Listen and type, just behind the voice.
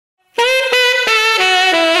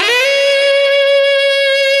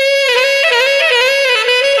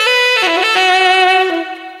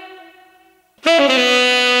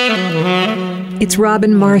It's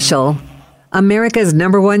Robin Marshall, America's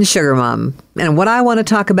 #1 sugar mom. And what I want to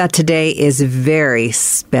talk about today is very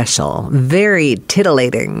special, very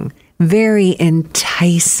titillating, very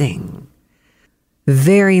enticing,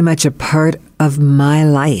 very much a part of my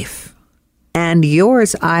life and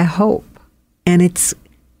yours, I hope. And it's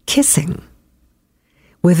kissing.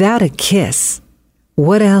 Without a kiss,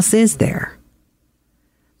 what else is there?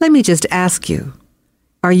 Let me just ask you,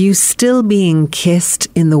 are you still being kissed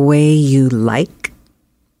in the way you like?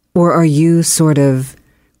 Or are you sort of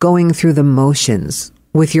going through the motions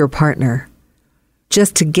with your partner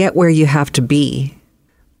just to get where you have to be?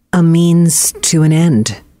 A means to an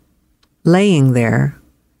end. Laying there,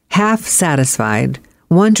 half satisfied,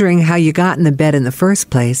 wondering how you got in the bed in the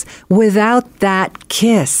first place without that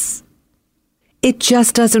kiss. It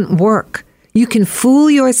just doesn't work. You can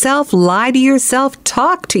fool yourself, lie to yourself,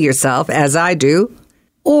 talk to yourself, as I do,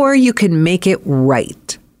 or you can make it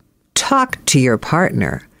right. Talk to your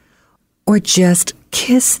partner, or just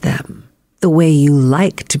kiss them the way you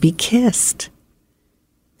like to be kissed.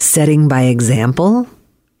 Setting by example?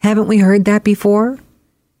 Haven't we heard that before?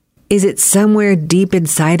 Is it somewhere deep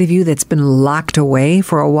inside of you that's been locked away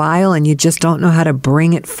for a while and you just don't know how to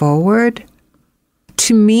bring it forward?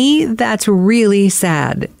 To me, that's really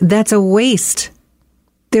sad. That's a waste.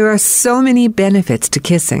 There are so many benefits to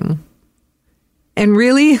kissing. And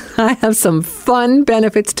really, I have some fun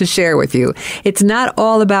benefits to share with you. It's not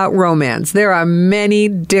all about romance. There are many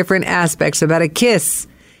different aspects about a kiss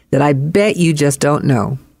that I bet you just don't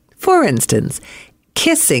know. For instance,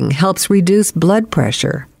 kissing helps reduce blood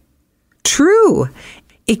pressure. True.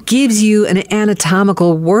 It gives you an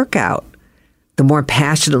anatomical workout. The more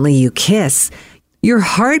passionately you kiss, your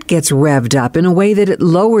heart gets revved up in a way that it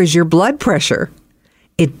lowers your blood pressure.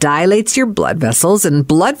 It dilates your blood vessels, and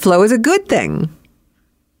blood flow is a good thing.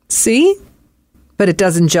 See? But it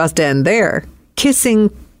doesn't just end there.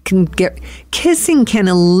 Kissing can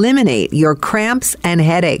eliminate your cramps and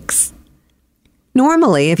headaches.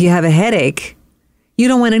 Normally, if you have a headache, you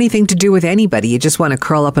don't want anything to do with anybody. You just want to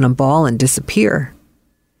curl up in a ball and disappear.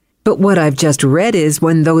 But what I've just read is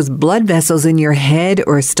when those blood vessels in your head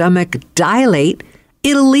or stomach dilate,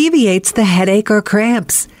 it alleviates the headache or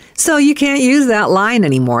cramps. So you can't use that line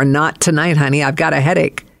anymore. Not tonight, honey. I've got a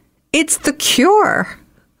headache. It's the cure.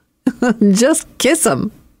 Just kiss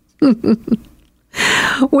them.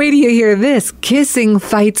 Wait till you hear this. Kissing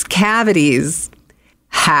fights cavities.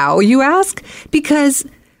 How, you ask? Because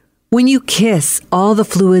when you kiss, all the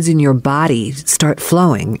fluids in your body start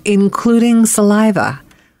flowing, including saliva.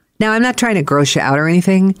 Now, I'm not trying to gross you out or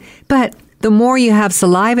anything, but the more you have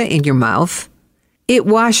saliva in your mouth, it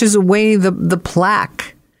washes away the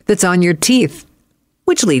plaque that's on your teeth,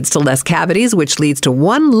 which leads to less cavities, which leads to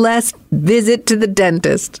one less visit to the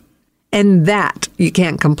dentist. And that you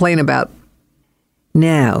can't complain about.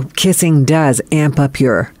 Now, kissing does amp up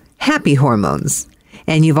your happy hormones.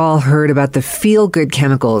 And you've all heard about the feel-good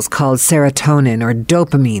chemicals called serotonin or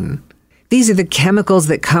dopamine. These are the chemicals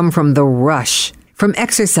that come from the rush, from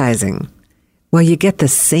exercising. Well, you get the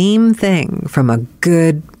same thing from a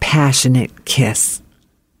good, passionate kiss.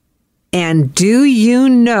 And do you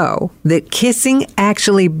know that kissing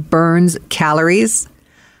actually burns calories?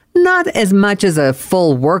 Not as much as a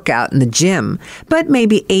full workout in the gym, but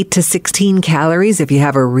maybe 8 to 16 calories if you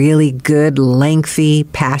have a really good, lengthy,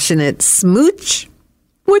 passionate smooch.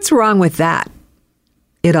 What's wrong with that?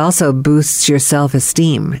 It also boosts your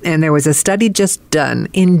self-esteem. And there was a study just done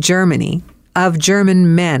in Germany of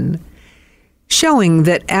German men showing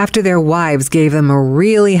that after their wives gave them a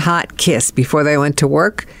really hot kiss before they went to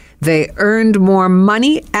work, they earned more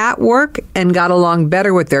money at work and got along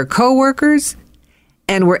better with their coworkers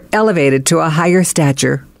and were elevated to a higher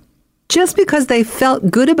stature just because they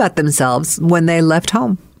felt good about themselves when they left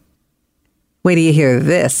home. Wait till you hear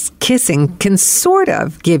this. Kissing can sort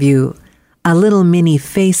of give you a little mini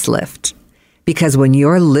facelift because when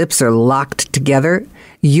your lips are locked together,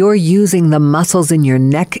 you're using the muscles in your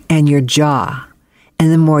neck and your jaw.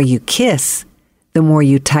 And the more you kiss, the more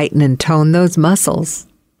you tighten and tone those muscles.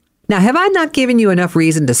 Now, have I not given you enough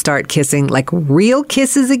reason to start kissing, like real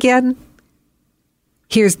kisses again?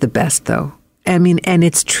 Here's the best, though. And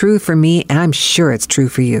it's true for me, and I'm sure it's true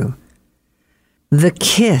for you. The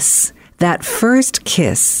kiss, that first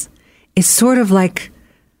kiss, is sort of like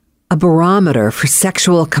a barometer for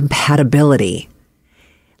sexual compatibility.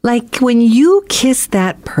 Like when you kiss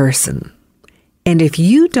that person, and if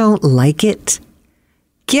you don't like it,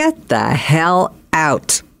 get the hell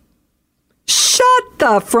out. Shut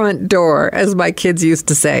the front door, as my kids used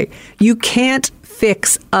to say. You can't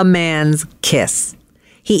fix a man's kiss.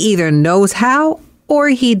 He either knows how or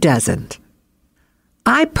he doesn't.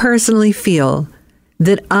 I personally feel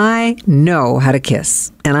that I know how to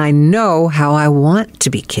kiss, and I know how I want to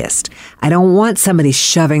be kissed. I don't want somebody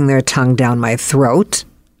shoving their tongue down my throat.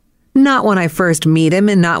 Not when I first meet him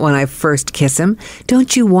and not when I first kiss him.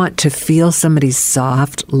 Don't you want to feel somebody's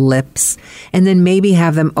soft lips and then maybe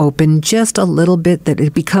have them open just a little bit, that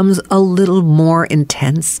it becomes a little more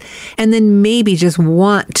intense, and then maybe just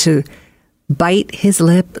want to bite his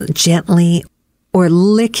lip gently or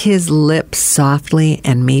lick his lips softly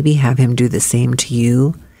and maybe have him do the same to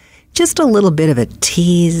you? Just a little bit of a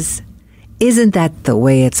tease. Isn't that the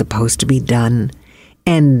way it's supposed to be done?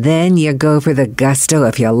 And then you go for the gusto.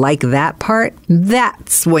 If you like that part,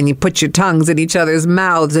 that's when you put your tongues in each other's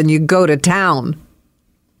mouths and you go to town.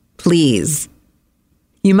 Please.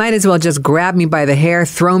 You might as well just grab me by the hair,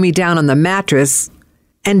 throw me down on the mattress,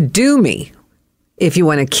 and do me. If you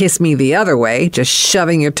want to kiss me the other way, just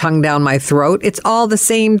shoving your tongue down my throat, it's all the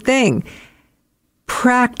same thing.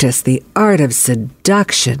 Practice the art of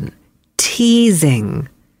seduction, teasing,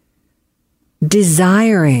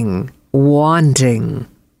 desiring, wanting,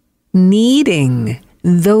 needing.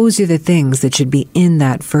 Those are the things that should be in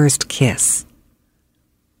that first kiss.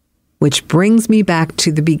 Which brings me back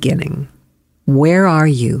to the beginning. Where are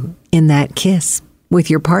you in that kiss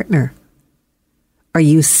with your partner? Are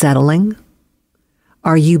you settling?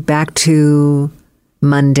 Are you back to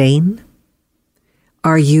mundane?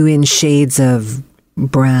 Are you in shades of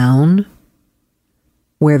brown,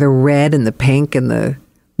 where the red and the pink and the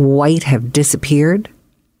white have disappeared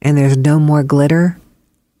and there's no more glitter?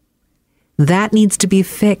 That needs to be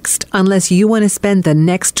fixed unless you want to spend the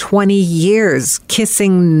next 20 years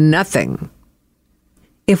kissing nothing.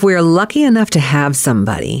 If we're lucky enough to have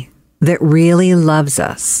somebody that really loves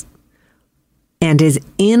us and is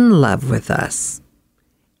in love with us,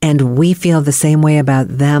 and we feel the same way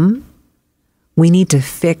about them, we need to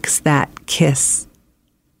fix that kiss.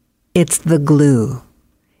 It's the glue.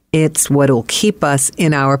 It's what'll keep us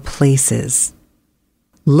in our places.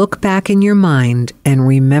 Look back in your mind and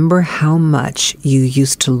remember how much you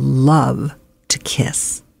used to love to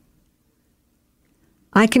kiss.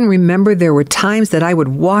 I can remember there were times that I would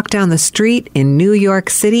walk down the street in New York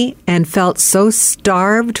City and felt so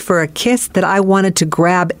starved for a kiss that I wanted to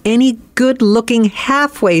grab any good-looking,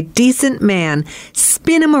 halfway decent man,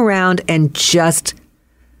 spin him around, and just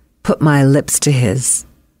put my lips to his.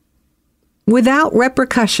 Without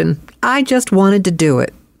repercussion, I just wanted to do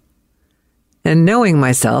it. And knowing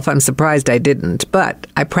myself, I'm surprised I didn't, but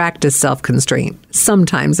I practice self-constraint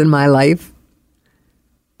sometimes in my life.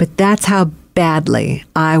 But that's how badly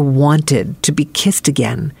I wanted to be kissed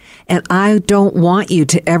again, and I don't want you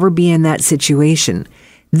to ever be in that situation.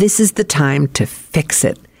 This is the time to fix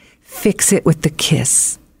it. Fix it with the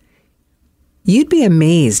kiss. You'd be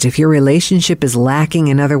amazed if your relationship is lacking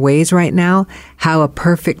in other ways right now, how a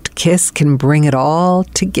perfect kiss can bring it all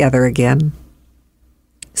together again.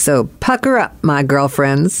 So pucker up, my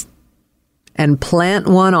girlfriends, and plant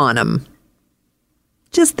one on 'em.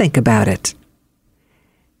 Just think about it.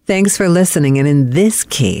 Thanks for listening, and in this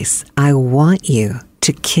case, I want you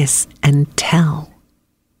to kiss and tell.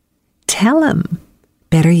 Tell him.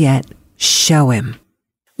 Better yet, show him.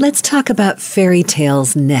 Let's talk about fairy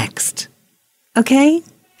tales next. Okay?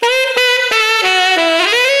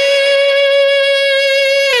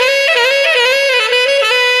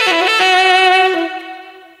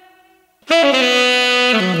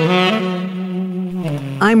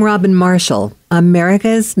 I'm Robin Marshall,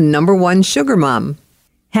 America's #1 sugar mom.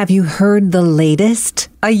 Have you heard the latest?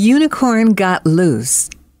 A unicorn got loose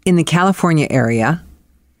in the California area,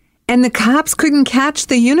 and the cops couldn't catch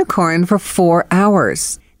the unicorn for 4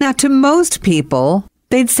 hours. Now, to most people,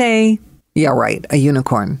 they'd say, yeah, right, a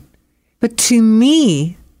unicorn. But to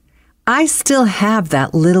me, I still have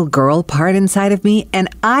that little girl part inside of me, and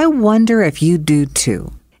I wonder if you do too.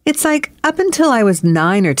 It's like up until I was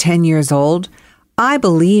 9 or 10 years old, I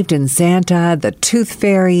believed in Santa, the Tooth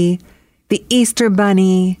Fairy, the Easter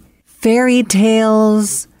Bunny, fairy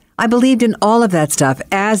tales. I believed in all of that stuff,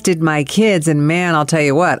 as did my kids. And man, I'll tell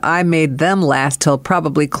you what, I made them last till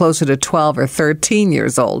probably closer to 12 or 13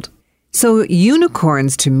 years old. So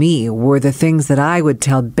unicorns to me were the things that I would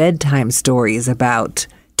tell bedtime stories about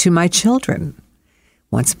to my children.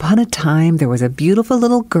 Once upon a time, there was a beautiful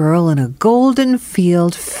little girl in a golden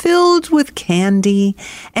field filled with candy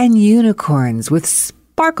and unicorns with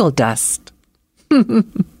sparkle dust.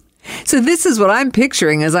 So this is what I'm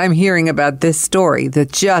picturing as I'm hearing about this story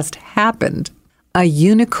that just happened. A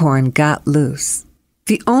unicorn got loose.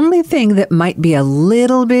 The only thing that might be a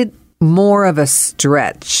little bit more of a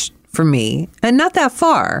stretch for me, and not that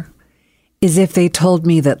far, is if they told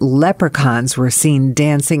me that leprechauns were seen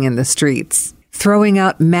dancing in the streets. throwing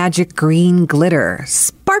out magic green glitter,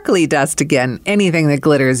 sparkly dust again. Anything that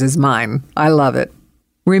glitters is mine. I love it.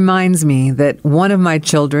 Reminds me that one of my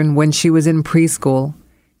children, when she was in preschool,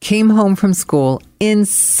 came home from school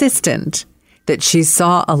insistent that she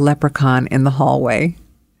saw a leprechaun in the hallway.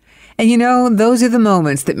 And you know, those are the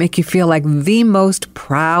moments that make you feel like the most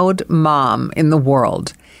proud mom in the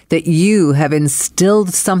world, that you have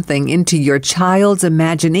instilled something into your child's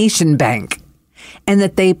imagination bank, and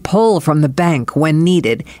that they pull from the bank when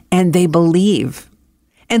needed, and they believe.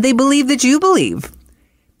 And they believe that you believe.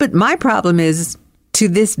 But my problem is, to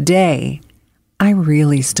this day, I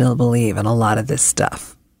really still believe in a lot of this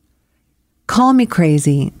stuff. Call me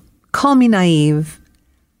crazy. Call me naive.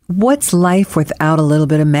 What's life without a little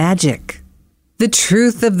bit of magic? The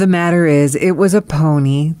truth of the matter is, it was a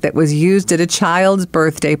pony that was used at a child's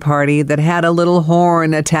birthday party that had a little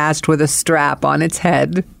horn attached with a strap on its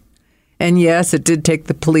head. And yes, it did take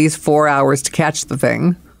the police 4 hours to catch the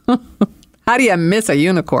thing. How do you miss a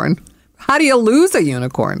unicorn? How do you lose a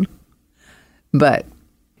unicorn? But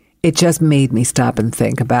it just made me stop and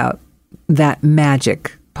think about that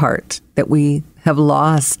magic part that we have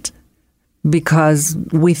lost because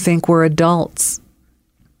we think we're adults.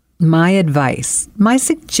 My advice, my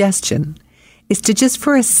suggestion, is to just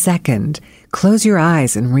for a second close your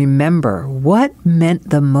eyes and remember what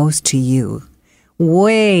meant the most to you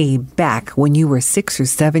way back when you were 6 or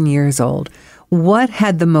 7 years old. What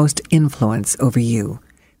had the most influence over you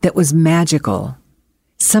that was magical?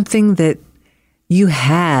 Something that you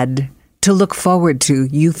had to look forward to,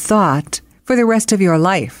 you thought, for the rest of your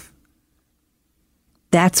life.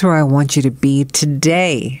 That's where I want you to be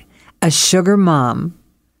today. A sugar mom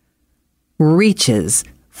reaches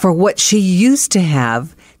for what she used to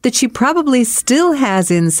have that she probably still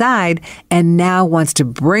has inside and now wants to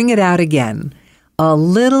bring it out again. A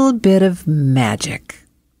little bit of magic.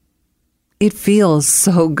 It feels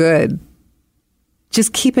so good.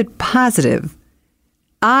 Just keep it positive.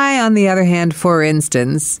 I, on the other hand, for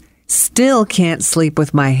instance, still can't sleep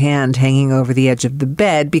with my hand hanging over the edge of the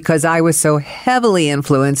bed because I was so heavily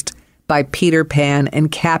influenced by Peter Pan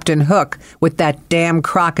and Captain Hook with that damn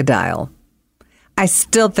crocodile. I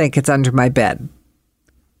still think it's under my bed.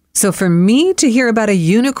 So for me to hear about a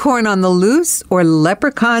unicorn on the loose or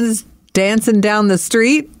leprechauns dancing down the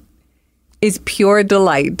street is pure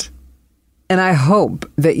delight. And I hope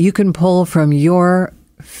that you can pull from your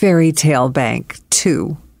fairy tale bank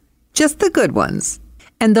too. Just the good ones.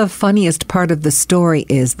 And the funniest part of the story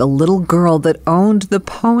is the little girl that owned the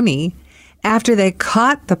pony. After they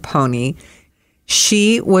caught the pony,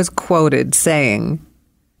 she was quoted saying,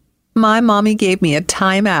 "My mommy gave me a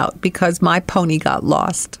timeout because my pony got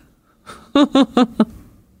lost."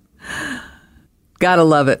 Gotta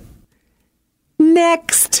love it.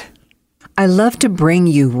 Next. I love to bring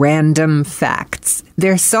you random facts.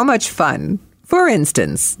 They're so much fun. For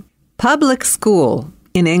instance, public school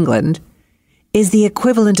in England is the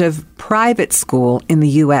equivalent of private school in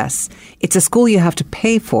the U.S. It's a school you have to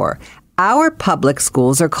pay for. Our public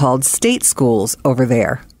schools are called state schools over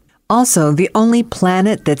there. Also, the only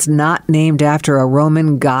planet that's not named after a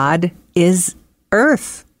Roman god is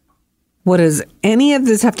Earth. What does any of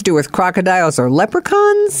this have to do with crocodiles or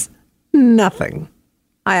leprechauns? Nothing.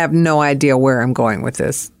 I have no idea where I'm going with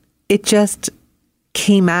this. It just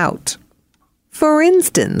came out. For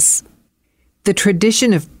instance, the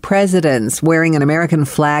tradition of presidents wearing an American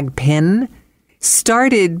flag pin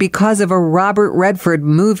started because of a Robert Redford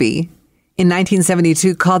movie in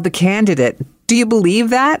 1972 called The Candidate. Do you believe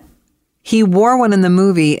that? He wore one in the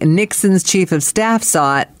movie, and Nixon's chief of staff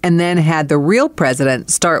saw it and then had the real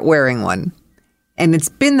president start wearing one. And it's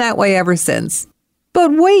been that way ever since.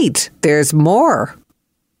 But wait, there's more.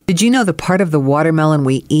 Did you know the part of the watermelon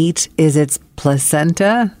we eat is its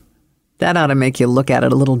placenta? That ought to make you look at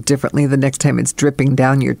it a little differently the next time it's dripping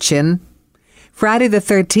down your chin. Friday the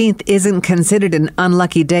 13th isn't considered an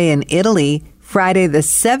unlucky day in Italy. Friday the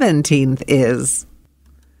 17th is.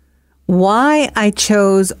 Why I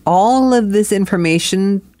chose all of this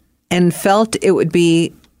information and felt it would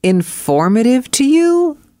be informative to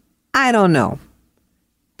you, I don't know.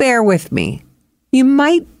 Bear with me. You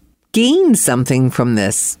might gain something from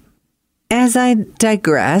this. As I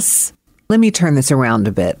digress, let me turn this around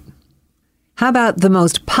a bit. How about the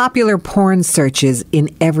most popular porn searches in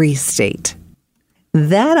every state?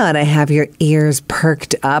 That ought to have your ears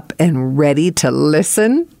perked up and ready to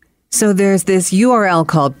listen. So there's this URL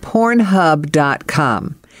called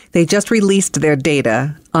Pornhub.com. They just released their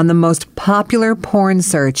data on the most popular porn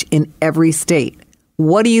search in every state.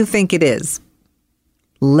 What do you think it is?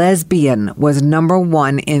 Lesbian was number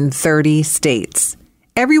 1 in 30 states.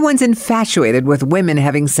 Everyone's infatuated with women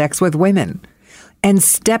having sex with women. And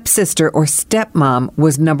stepsister or stepmom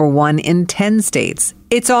was number 1 in 10 states.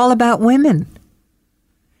 It's all about women.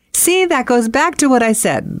 See, that goes back to what I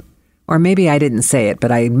said. Or maybe I didn't say it,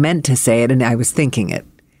 but I meant to say it and I was thinking it.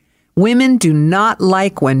 Women do not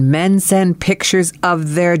like when men send pictures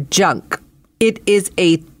of their junk. It is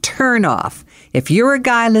a turnoff. If you're a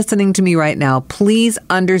guy listening to me right now, please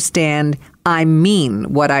understand I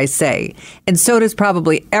mean what I say. And so does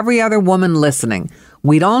probably every other woman listening.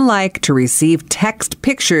 We don't like to receive text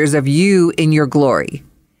pictures of you in your glory.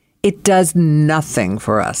 It does nothing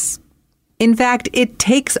for us. In fact, it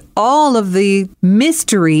takes all of the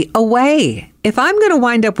mystery away. If I'm going to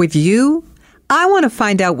wind up with you, I want to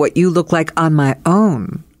find out what you look like on my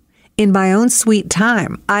own, in my own sweet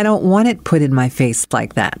time. I don't want it put in my face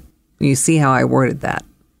like that. You see how I worded that?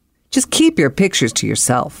 Just keep your pictures to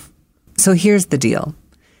yourself. So here's the deal.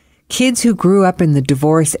 Kids who grew up in the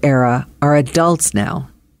divorce era are adults now,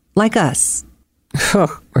 like us.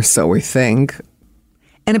 Or so we think.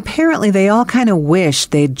 And apparently they all kind of wish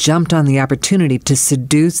they'd jumped on the opportunity to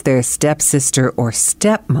seduce their stepsister or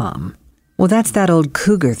stepmom. Well, that's that old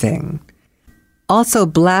cougar thing. Also,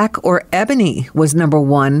 Black or Ebony was number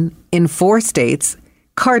 1 in 4 states.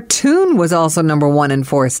 Cartoon was also number 1 in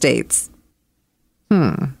 4 states.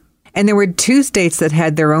 And there were 2 states that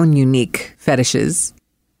had their own unique fetishes.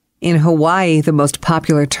 In Hawaii, the most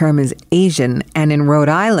popular term is Asian, and in Rhode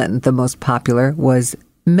Island, the most popular was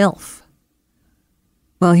MILF.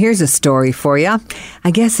 Well, here's a story for you.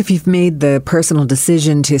 I guess if you've made the personal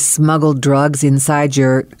decision to smuggle drugs inside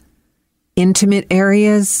your intimate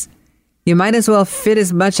areas, you might as well fit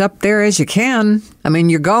as much up there as you can. I mean,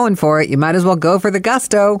 you're going for it. You might as well go for the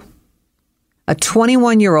gusto. A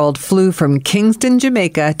 21-year-old flew from Kingston,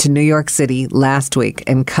 Jamaica to New York City last week,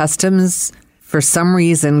 and Customs, for some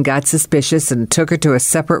reason, got suspicious and took her to a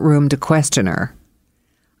separate room to question her.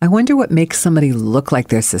 I wonder what makes somebody look like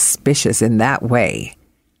they're suspicious in that way.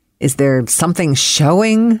 Is there something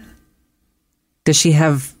showing? Does she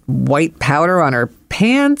have white powder on her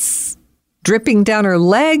pants? Dripping down her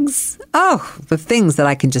legs? Oh, the things that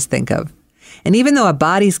I can just think of. And even though a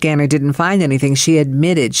body scanner didn't find anything, she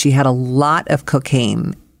admitted she had a lot of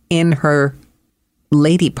cocaine in her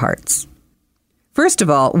lady parts. First of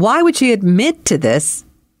all, why would she admit to this?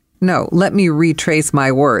 No, let me retrace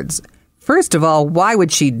my words. First of all, why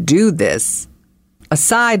would she do this?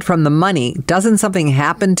 Aside from the money, doesn't something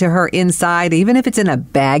happen to her inside, even if it's in a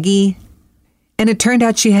baggie? And it turned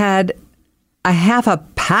out she had a half a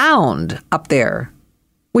pound up there,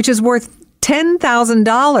 which is worth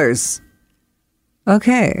 $10,000.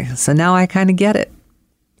 Okay, so now I kind of get it.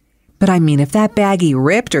 But I mean, if that baggie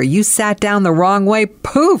ripped or you sat down the wrong way,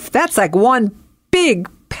 poof, that's like one big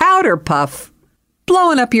powder puff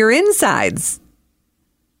blowing up your insides.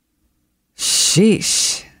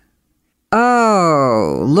 Sheesh.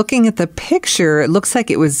 Oh, looking at the picture, it looks like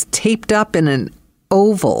it was taped up in an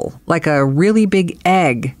oval, like a really big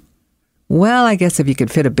egg. Well, I guess if you could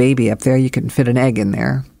fit a baby up there, you can fit an egg in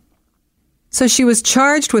there. So she was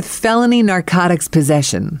charged with felony narcotics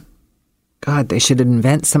possession. God, they should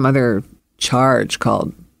invent some other charge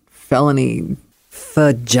called felony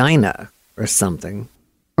vagina or something.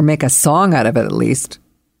 Or make a song out of it at least.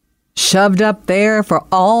 Shoved up there for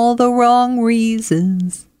all the wrong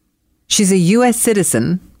reasons. She's a U.S.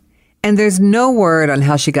 citizen, and there's no word on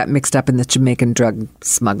how she got mixed up in the Jamaican drug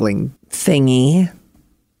smuggling thingy.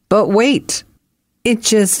 But wait, it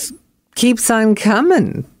just keeps on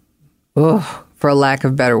coming. Ugh, for lack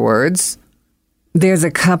of better words. There's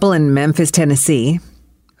a couple in Memphis, Tennessee,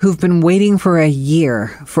 who've been waiting for a year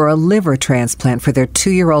for a liver transplant for their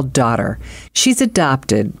 2-year-old daughter. She's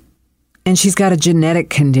adopted, and she's got a genetic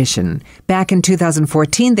condition. Back in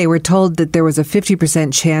 2014, they were told that there was a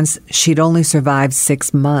 50% chance she'd only survive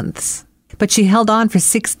 6 months. But she held on for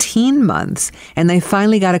 16 months, and they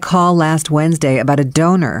finally got a call last Wednesday about a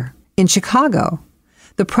donor in Chicago.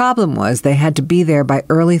 The problem was they had to be there by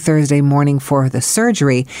early Thursday morning for the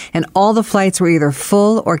surgery, and all the flights were either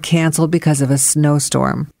full or canceled because of a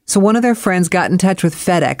snowstorm. So one of their friends got in touch with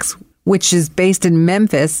FedEx, which is based in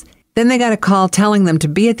Memphis. Then they got a call telling them to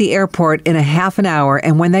be at the airport in a half an hour,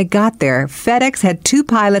 and when they got there, FedEx had 2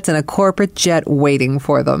 pilots and a corporate jet waiting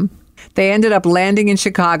for them. They ended up landing in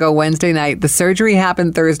Chicago Wednesday night. The surgery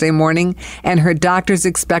happened Thursday morning, and her doctors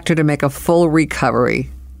expect her to make a full recovery.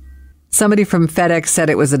 Somebody from FedEx said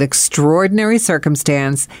it was an extraordinary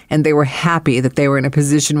circumstance, and they were happy that they were in a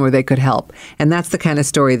position where they could help. And that's the kind of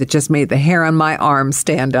story that just made the hair on my arm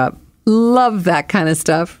stand up. Love that kind of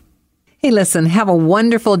stuff. Hey, listen, have a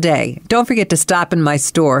wonderful day. Don't forget to stop in my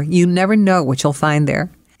store. You never know what you'll find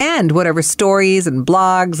there. And whatever stories and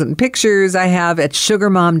blogs and pictures I have at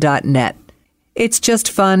sugarmom.net. It's just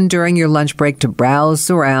fun during your lunch break to browse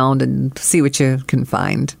around and see what you can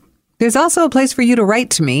find. There's also a place for you to write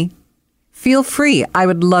to me. Feel free. I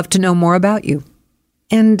would love to know more about you.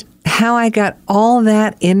 And how I got all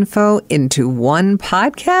that info into one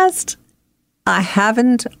podcast? I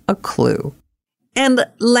haven't a clue. And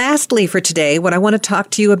lastly for today, what I want to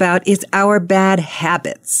talk to you about is our bad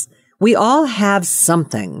habits. We all have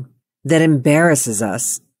something that embarrasses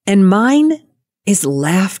us, and mine is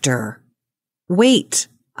laughter. Wait,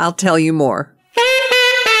 I'll tell you more.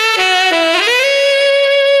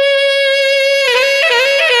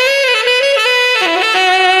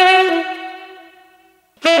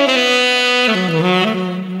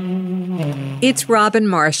 It's Robin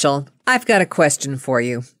Marshall. I've got a question for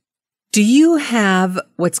you. Do you have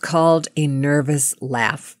what's called a nervous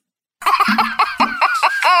laugh?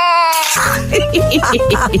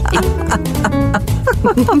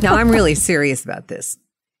 Now, I'm really serious about this.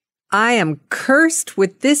 I am cursed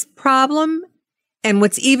with this problem, and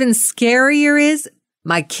what's even scarier is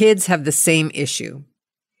my kids have the same issue.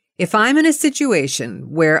 If I'm in a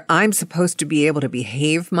situation where I'm supposed to be able to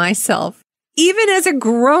behave myself, even as a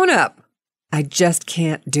grown-up, I just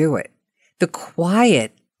can't do it. The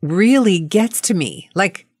quiet really gets to me.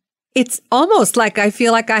 Like, it's almost like I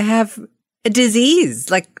feel like I have a disease,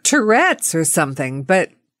 like Tourette's or something.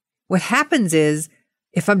 But what happens is,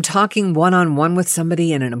 if I'm talking one-on-one with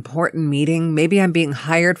somebody in an important meeting, maybe I'm being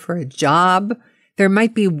hired for a job, there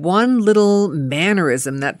might be one little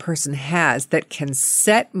mannerism that person has that can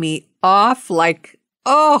set me off like,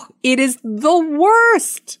 oh, it is the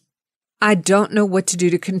worst. I don't know what to do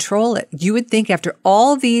to control it. You would think after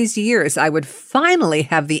all these years, I would finally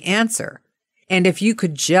have the answer. And if you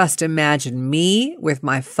could just imagine me with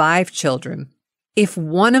my 5 children, if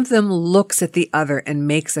one of them looks at the other and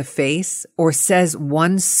makes a face or says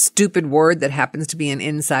one stupid word that happens to be an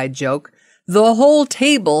inside joke, the whole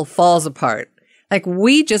table falls apart. Like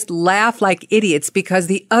we just laugh like idiots because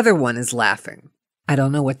the other one is laughing. I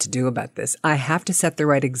don't know what to do about this. I have to set the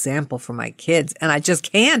right example for my kids, and I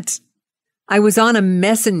just can't. I was on a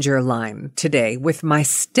messenger line today with my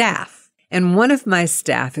staff, and one of my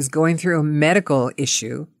staff is going through a medical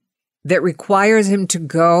issue that requires him to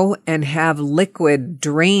go and have liquid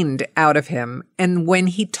drained out of him. And when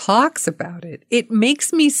he talks about it, it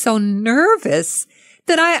makes me so nervous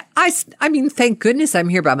that I mean, thank goodness I'm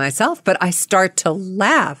here by myself, but I start to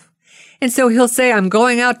laugh. And so he'll say, I'm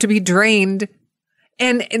going out to be drained.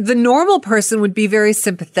 And the normal person would be very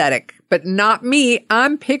sympathetic, but not me.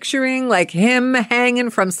 I'm picturing like him hanging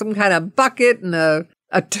from some kind of bucket and a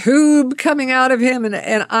tube coming out of him.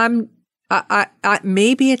 And I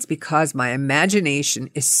maybe it's because my imagination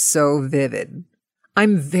is so vivid.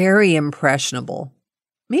 I'm very impressionable.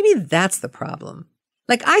 Maybe that's the problem.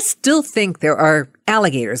 Like I still think there are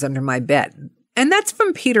alligators under my bed. And that's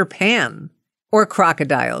from Peter Pan or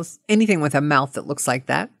crocodiles, anything with a mouth that looks like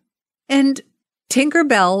that. And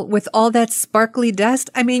Tinkerbell with all that sparkly dust,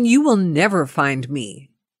 I mean, you will never find me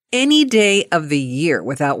any day of the year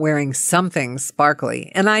without wearing something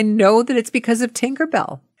sparkly. And I know that it's because of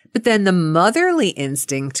Tinkerbell. But then the motherly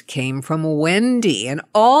instinct came from Wendy, and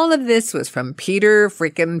all of this was from Peter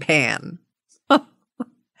freaking Pan.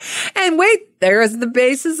 And wait, there's the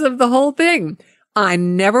basis of the whole thing. I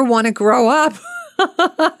never want to grow up,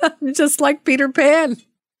 just like Peter Pan.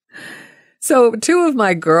 So 2 of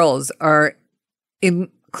my girls are in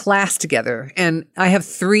class together, and I have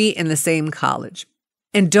 3 in the same college.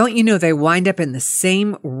 And don't you know, they wind up in the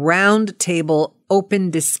same round table open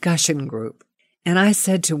discussion group. And I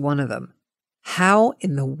said to one of them, how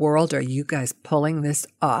in the world are you guys pulling this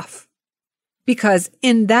off? Because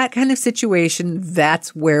in that kind of situation,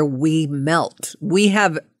 that's where we melt. We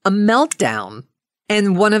have a meltdown.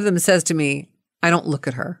 And one of them says to me, I don't look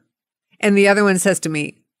at her. And the other one says to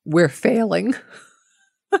me, we're failing.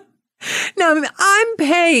 Now, I'm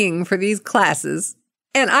paying for these classes,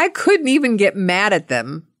 and I couldn't even get mad at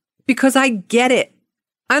them because I get it.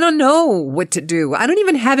 I don't know what to do. I don't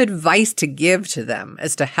even have advice to give to them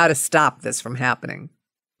as to how to stop this from happening.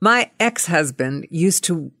 My ex-husband used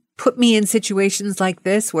to put me in situations like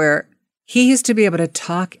this where he used to be able to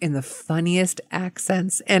talk in the funniest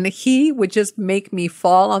accents, and he would just make me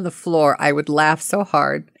fall on the floor. I would laugh so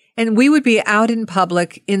hard. And we would be out in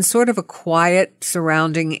public in sort of a quiet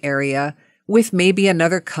surrounding area with maybe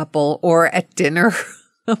another couple or at dinner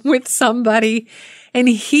with somebody. And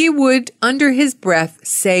he would, under his breath,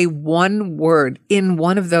 say one word in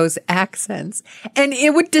one of those accents, and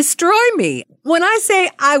it would destroy me. When I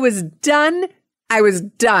say I was done, I was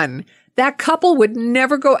done. That couple would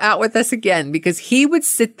never go out with us again because he would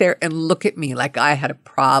sit there and look at me like I had a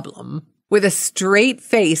problem. with a straight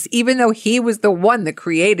face, even though he was the one that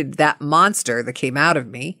created that monster that came out of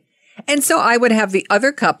me. And so I would have the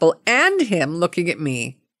other couple and him looking at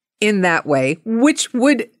me in that way, which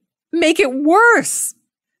would make it worse.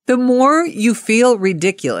 The more you feel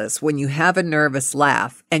ridiculous when you have a nervous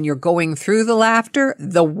laugh and you're going through the laughter,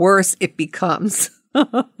 the worse it becomes.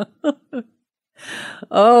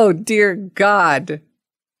 Oh, dear God.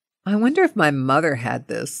 I wonder if my mother had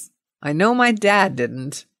this. I know my dad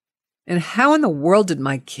didn't. And how in the world did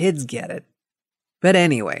my kids get it? But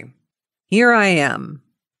anyway, here I am,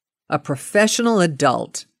 a professional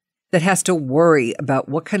adult that has to worry about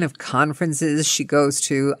what kind of conferences she goes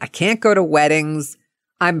to. I can't go to weddings.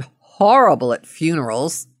 I'm horrible at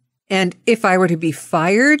funerals. And if I were to be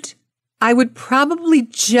fired, I would probably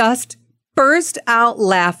just burst out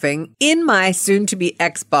laughing in my soon-to-be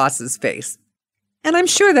ex-boss's face. And I'm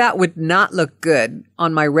sure that would not look good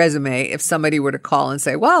on my resume if somebody were to call and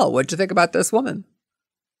say, well, what'd you think about this woman?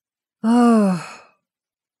 Oh,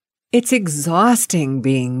 it's exhausting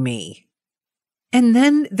being me. And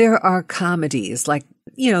then there are comedies like,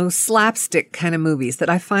 slapstick kind of movies that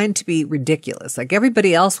I find to be ridiculous. Like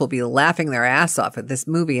everybody else will be laughing their ass off at this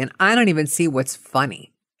movie and I don't even see what's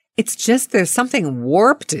funny. It's just there's something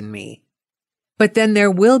warped in me. But then there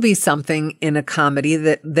will be something in a comedy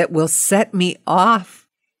that will set me off,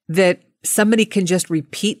 that somebody can just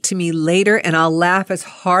repeat to me later and I'll laugh as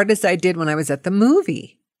hard as I did when I was at the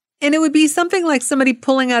movie. And it would be something like somebody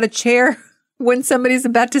pulling out a chair when somebody's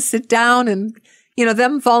about to sit down and,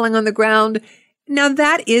 them falling on the ground. Now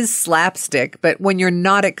that is slapstick, but when you're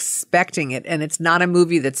not expecting it and it's not a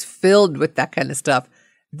movie that's filled with that kind of stuff,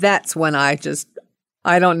 that's when I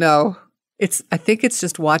don't know. I think it's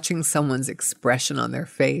just watching someone's expression on their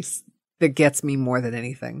face that gets me more than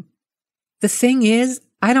anything. The thing is,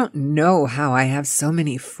 I don't know how I have so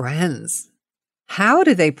many friends. How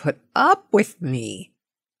do they put up with me?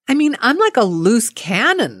 I mean, I'm like a loose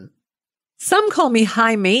cannon. Some call me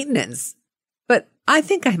high maintenance, but I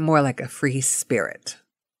think I'm more like a free spirit.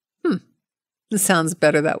 It sounds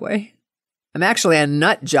better that way. I'm actually a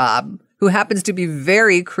nut job who happens to be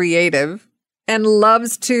very creative and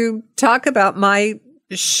loves to talk about my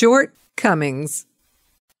shortcomings.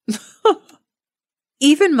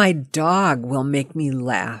 Even my dog will make me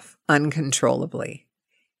laugh uncontrollably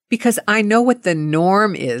because I know what the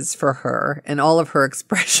norm is for her and all of her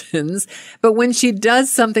expressions. But when she does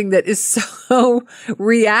something that is so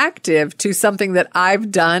reactive to something that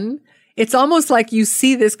I've done, it's almost like you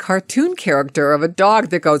see this cartoon character of a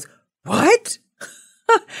dog that goes, "What?"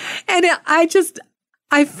 And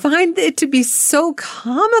I find it to be so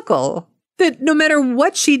comical that no matter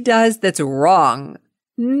what she does that's wrong,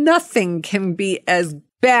 nothing can be as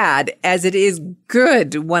bad as it is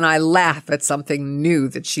good when I laugh at something new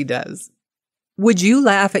that she does. Would you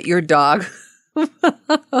laugh at your dog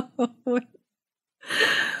that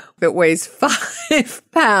weighs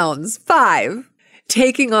 5 pounds,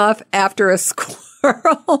 taking off after a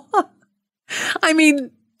squirrel? I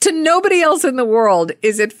mean, to nobody else in the world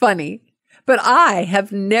is it funny. But I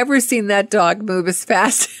have never seen that dog move as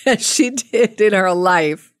fast as she did in her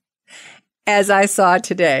life as I saw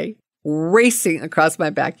today, racing across my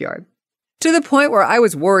backyard, to the point where I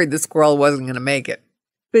was worried the squirrel wasn't going to make it.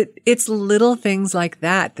 But it's little things like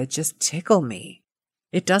that that just tickle me.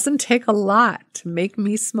 It doesn't take a lot to make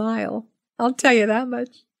me smile. I'll tell you that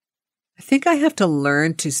much. I think I have to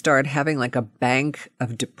learn to start having like a bank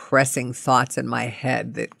of depressing thoughts in my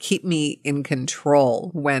head that keep me in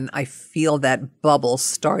control when I feel that bubble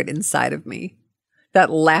start inside of me,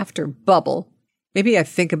 that laughter bubble. Maybe I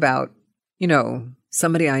think about,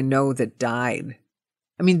 somebody I know that died.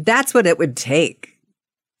 I mean, that's what it would take.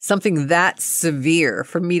 Something that severe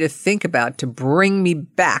for me to think about to bring me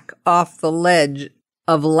back off the ledge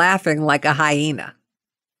of laughing like a hyena.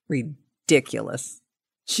 Ridiculous.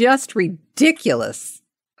 Just ridiculous.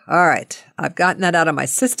 All right, I've gotten that out of my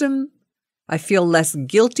system. I feel less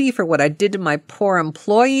guilty for what I did to my poor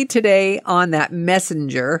employee today on that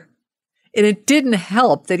messenger. And it didn't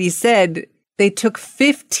help that he said they took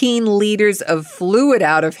 15 liters of fluid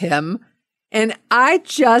out of him. And I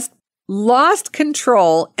just lost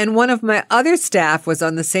control. And one of my other staff was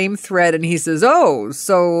on the same thread. And he says, "Oh,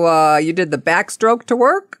 so you did the backstroke to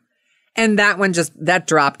work?" And that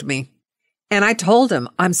dropped me. And I told him,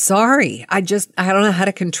 "I'm sorry. I don't know how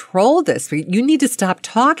to control this. You need to stop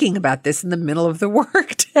talking about this in the middle of the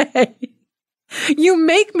workday. You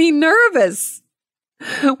make me nervous."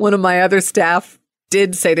 One of my other staff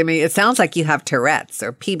did say to me, "It sounds like you have Tourette's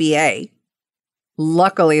or PBA."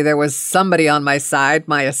 Luckily, there was somebody on my side,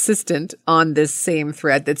 my assistant, on this same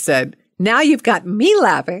thread that said, "Now you've got me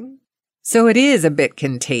laughing." So it is a bit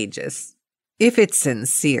contagious. if it's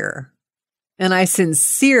sincere, and I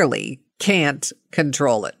sincerely can't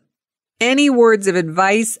control it. Any words of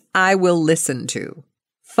advice I will listen to.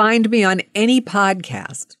 Find me on any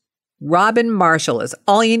podcast. Robin Marshall is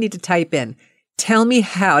all you need to type in. Tell me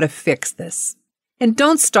how to fix this. And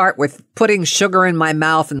don't start with putting sugar in my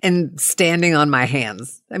mouth and standing on my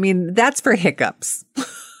hands. I mean, that's for hiccups.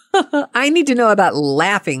 I need to know about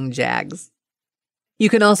laughing jags. You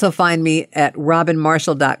can also find me at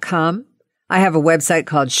robinmarshall.com. I have a website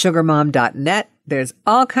called sugarmom.net. There's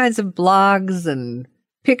all kinds of blogs and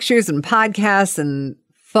pictures and podcasts and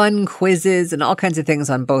fun quizzes and all kinds of things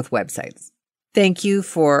on both websites. Thank you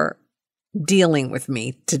for dealing with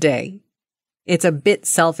me today. It's a bit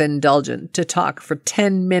self-indulgent to talk for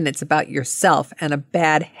 10 minutes about yourself and a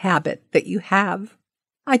bad habit that you have.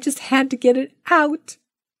 I just had to get it out.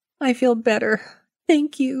 I feel better.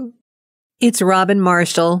 Thank you. It's Robin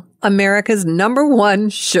Marshall, America's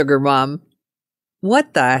 #1 sugar mom.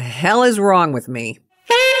 What the hell is wrong with me?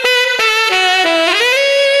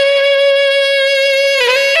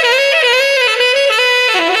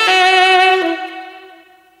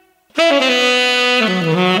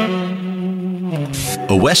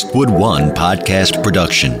 A Westwood One podcast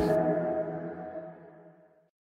production.